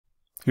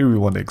Here we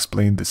want to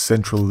explain the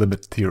Central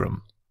Limit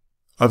Theorem.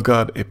 I've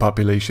got a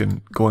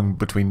population going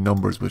between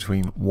numbers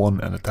between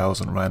 1 and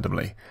 1,000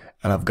 randomly,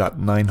 and I've got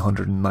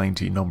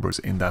 990 numbers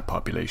in that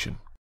population.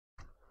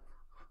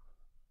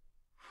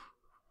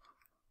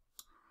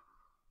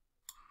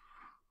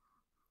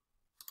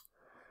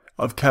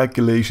 I've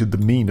calculated the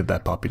mean of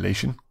that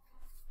population,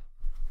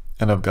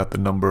 and I've got the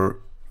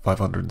number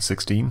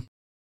 516.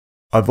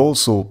 I've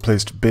also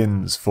placed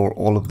bins for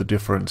all of the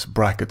different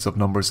brackets of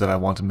numbers that I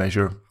want to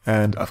measure,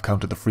 and I've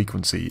counted the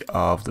frequency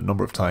of the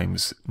number of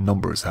times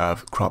numbers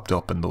have cropped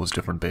up in those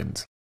different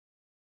bins.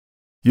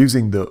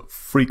 Using the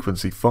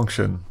frequency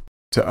function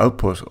to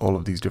output all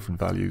of these different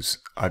values,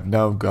 I've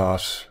now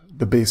got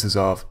the basis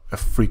of a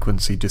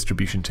frequency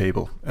distribution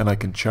table, and I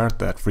can chart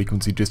that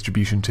frequency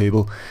distribution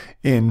table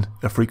in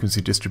a frequency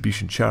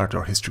distribution chart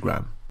or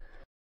histogram.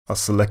 I'll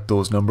select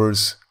those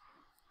numbers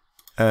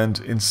and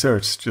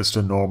insert just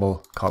a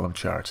normal column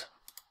chart.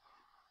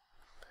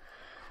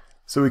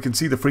 So we can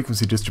see the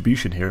frequency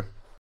distribution here,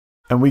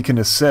 and we can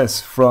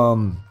assess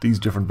from these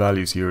different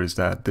values here is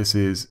that this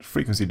is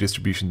frequency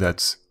distribution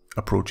that's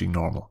approaching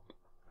normal.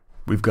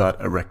 We've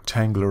got a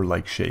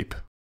rectangular-like shape.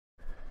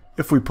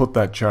 If we put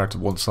that chart to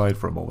one side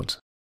for a moment,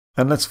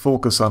 and let's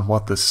focus on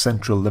what the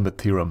Central Limit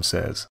Theorem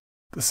says.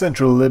 The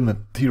Central Limit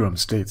Theorem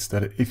states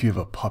that if you have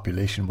a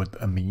population with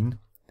a mean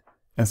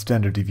and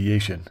standard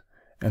deviation,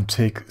 and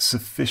take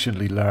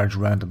sufficiently large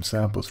random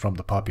samples from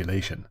the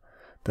population,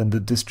 then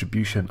the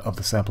distribution of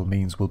the sample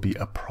means will be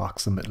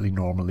approximately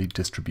normally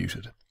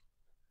distributed.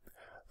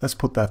 Let's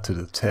put that to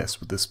the test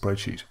with this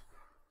spreadsheet.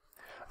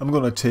 I'm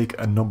going to take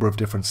a number of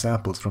different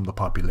samples from the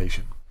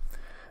population.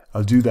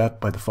 I'll do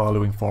that by the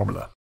following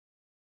formula.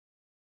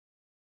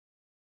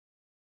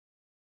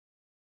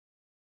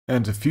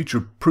 And to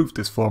future-proof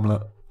this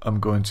formula,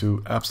 I'm going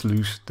to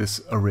absolute this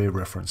array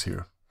reference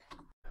here.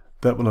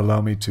 That will allow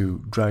me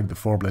to drag the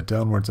formula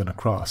downwards and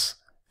across,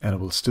 and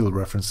it will still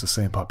reference the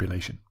same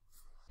population.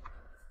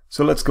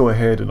 So let's go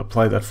ahead and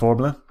apply that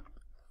formula.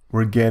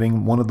 We're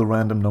getting one of the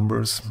random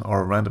numbers,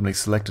 or a randomly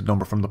selected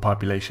number from the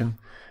population,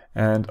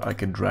 and I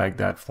can drag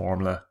that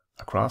formula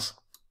across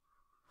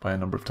by a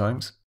number of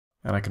times,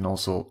 and I can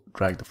also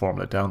drag the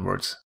formula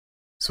downwards.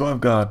 So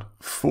I've got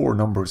 4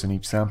 numbers in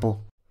each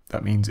sample.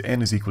 That means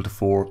n is equal to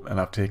 4, and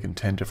I've taken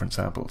 10 different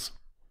samples.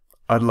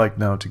 I'd like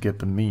now to get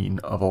the mean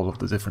of all of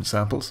the different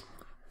samples.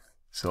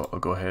 So I'll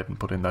go ahead and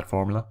put in that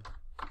formula.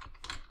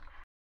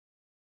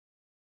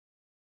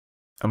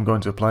 I'm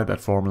going to apply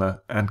that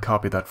formula and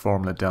copy that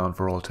formula down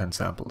for all 10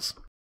 samples.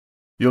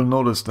 You'll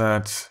notice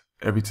that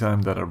every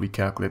time that I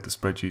recalculate the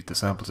spreadsheet, the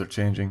samples are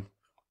changing,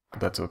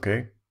 but that's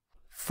okay.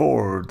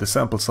 For the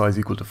sample size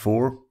equal to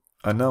 4,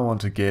 I now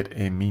want to get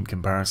a mean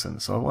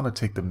comparison. So I want to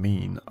take the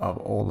mean of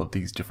all of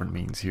these different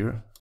means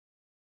here,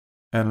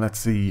 and let's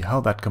see how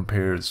that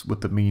compares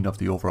with the mean of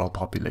the overall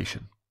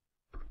population.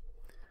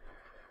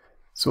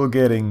 So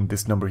getting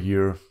this number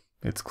here,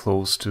 it's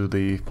close to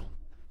the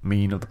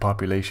mean of the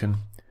population.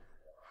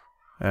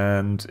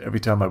 And every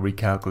time I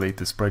recalculate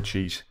the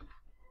spreadsheet,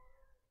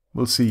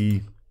 we'll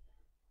see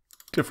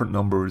different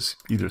numbers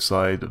either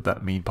side of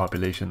that mean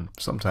population.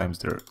 Sometimes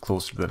they're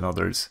closer than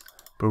others,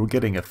 but we're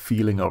getting a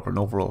feeling of an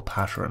overall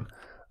pattern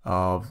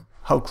of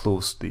how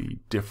close the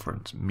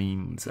different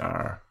means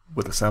are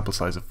with a sample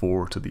size of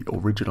 4 to the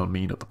original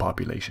mean of the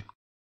population.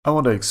 I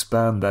want to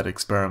expand that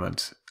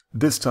experiment.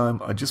 This time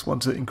I just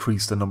want to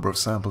increase the number of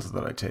samples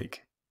that I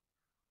take.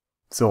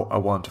 So I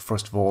want to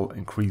first of all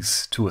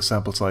increase to a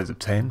sample size of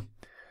 10,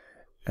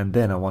 and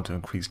then I want to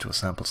increase to a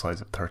sample size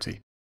of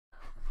 30.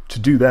 To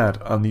do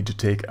that, I'll need to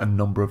take a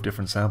number of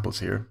different samples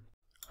here.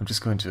 I'm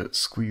just going to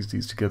squeeze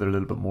these together a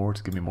little bit more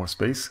to give me more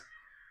space.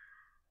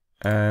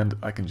 And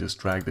I can just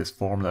drag this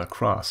formula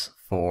across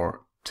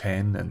for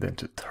 10 and then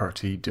to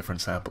 30 different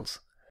samples.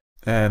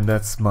 And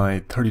that's my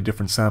 30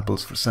 different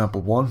samples for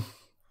sample 1.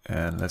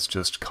 And let's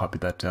just copy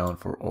that down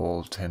for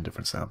all 10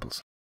 different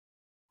samples.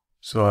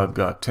 So I've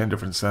got 10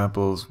 different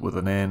samples with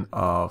an n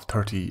of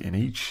 30 in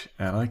each,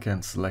 and I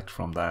can select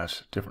from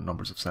that different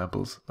numbers of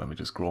samples. Let me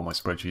just grow my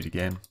spreadsheet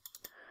again.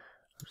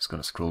 I'm just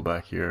going to scroll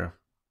back here,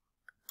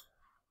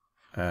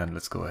 and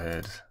let's go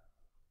ahead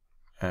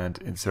and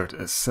insert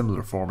a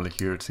similar formula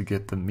here to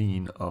get the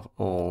mean of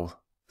all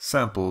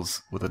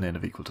samples with an n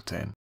of equal to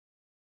 10.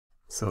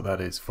 So that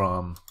is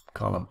from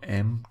column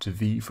M to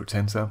V for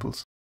 10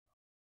 samples.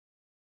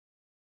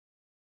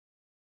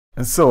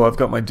 And so I've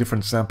got my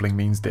different sampling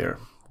means there.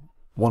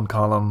 One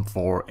column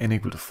for n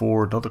equal to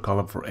 4, another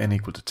column for n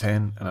equal to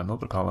 10, and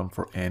another column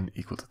for n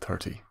equal to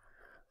 30.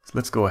 So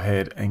let's go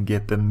ahead and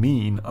get the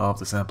mean of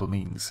the sample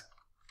means.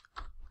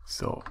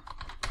 So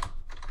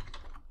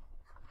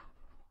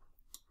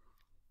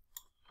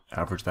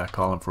average that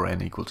column for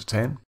n equal to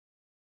 10,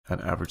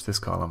 and average this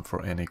column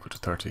for n equal to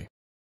 30.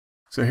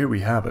 So here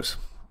we have it.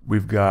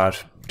 We've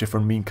got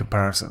different mean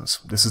comparisons.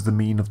 This is the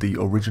mean of the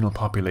original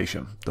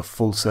population, the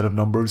full set of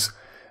numbers,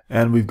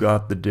 and we've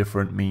got the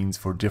different means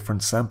for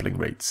different sampling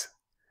rates.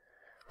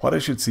 What I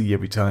should see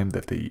every time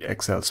that the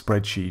Excel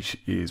spreadsheet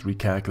is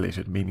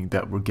recalculated, meaning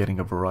that we're getting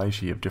a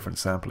variety of different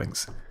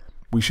samplings,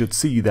 we should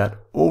see that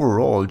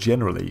overall,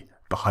 generally,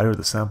 the higher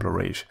the sampler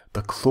rate,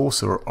 the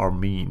closer our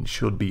mean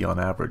should be on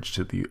average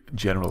to the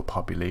general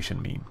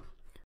population mean.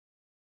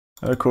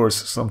 And of course,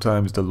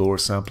 sometimes the lower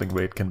sampling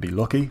rate can be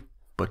lucky,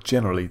 but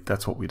generally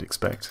that's what we'd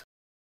expect.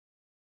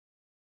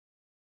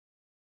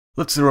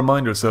 Let's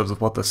remind ourselves of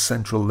what the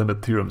Central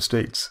Limit Theorem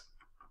states.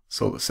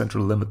 So the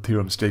Central Limit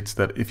Theorem states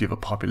that if you have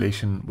a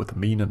population with a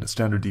mean and a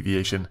standard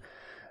deviation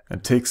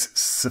and takes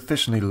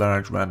sufficiently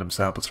large random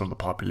samples from the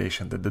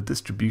population, then the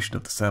distribution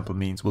of the sample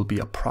means will be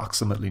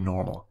approximately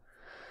normal.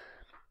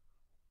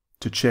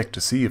 To check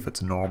to see if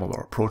it's normal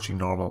or approaching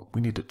normal,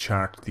 we need to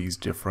chart these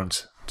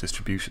different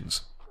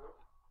distributions.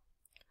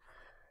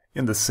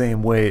 In the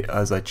same way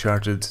as I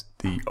charted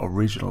the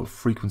original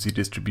frequency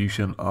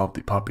distribution of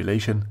the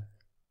population,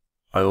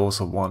 I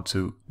also want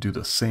to do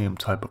the same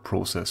type of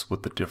process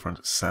with the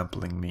different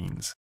sampling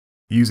means.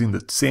 Using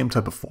the same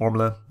type of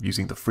formula,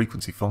 using the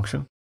frequency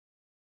function,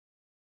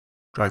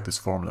 drag this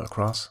formula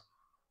across,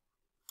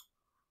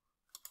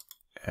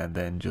 and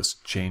then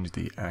just change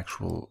the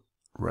actual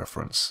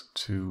reference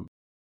to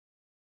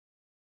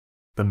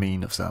the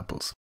mean of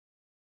samples,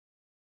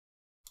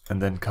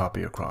 and then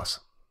copy across.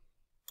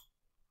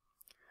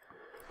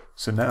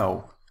 So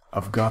now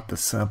I've got the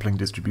sampling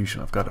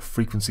distribution, I've got a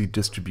frequency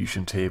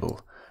distribution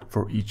table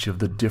for each of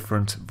the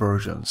different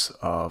versions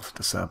of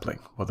the sampling,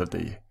 whether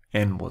the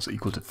n was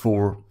equal to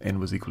 4, n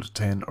was equal to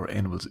 10, or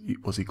n was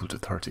equal to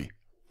 30.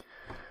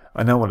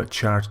 I now want to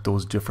chart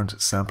those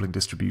different sampling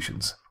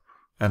distributions,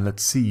 and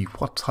let's see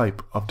what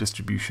type of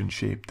distribution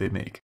shape they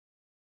make.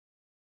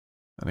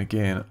 And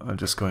again, I'm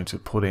just going to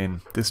put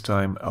in, this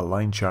time, a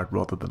line chart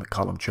rather than a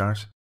column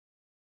chart.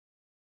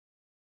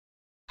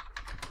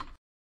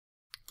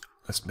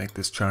 Let's make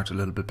this chart a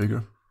little bit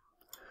bigger,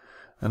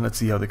 and let's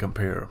see how they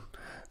compare.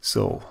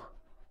 So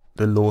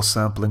the low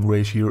sampling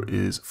rate here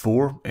is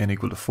 4, n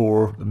equal to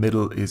 4, the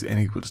middle is n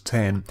equal to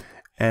 10,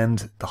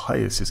 and the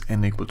highest is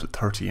n equal to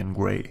 30 in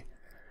grey.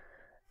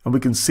 And we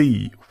can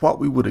see what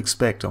we would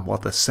expect and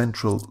what the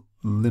Central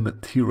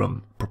Limit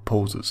Theorem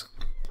proposes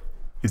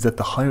is that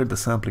the higher the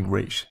sampling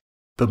rate,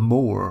 the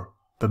more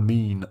the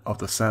mean of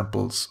the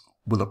samples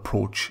will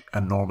approach a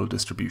normal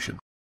distribution.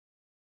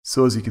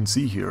 So as you can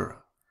see here,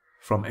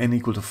 from n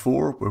equal to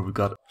 4, where we've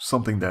got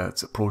something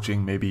that's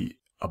approaching maybe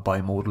a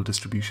bimodal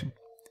distribution,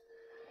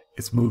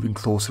 it's moving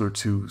closer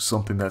to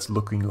something that's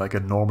looking like a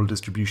normal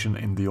distribution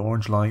in the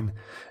orange line.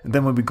 And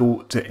then when we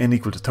go to n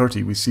equal to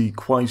 30, we see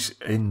quite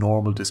a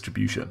normal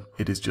distribution.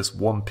 It is just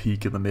one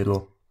peak in the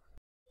middle,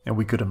 and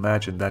we could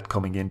imagine that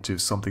coming into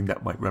something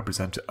that might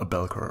represent a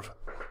bell curve.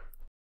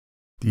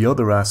 The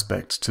other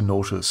aspect to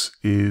notice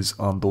is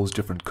on those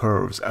different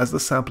curves, as the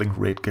sampling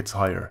rate gets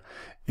higher,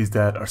 is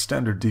that our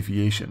standard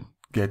deviation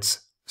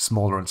gets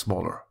smaller and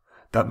smaller.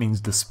 That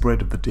means the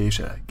spread of the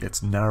data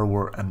gets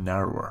narrower and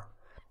narrower,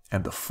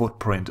 and the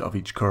footprint of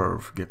each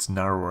curve gets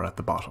narrower at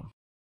the bottom.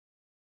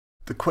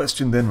 The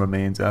question then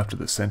remains after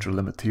the Central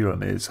Limit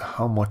Theorem is,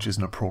 how much is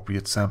an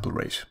appropriate sample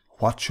rate?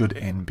 What should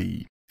n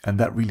be? And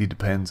that really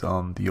depends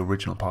on the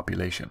original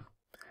population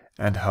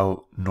and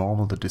how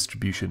normal the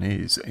distribution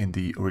is in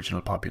the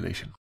original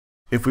population.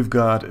 If we've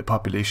got a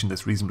population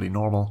that's reasonably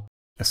normal,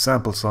 a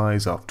sample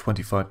size of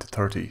 25 to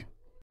 30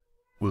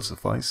 will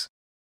suffice.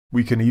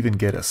 We can even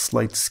get a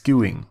slight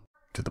skewing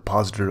to the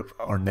positive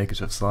or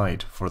negative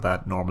side for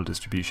that normal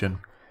distribution,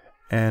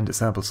 and a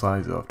sample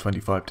size of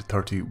 25 to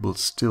 30 will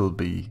still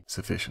be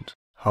sufficient.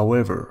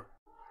 However,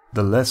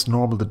 the less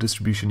normal the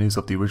distribution is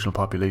of the original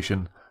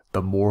population,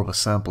 the more of a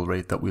sample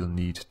rate that we'll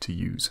need to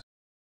use.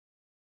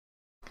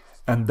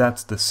 And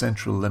that's the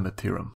Central Limit Theorem.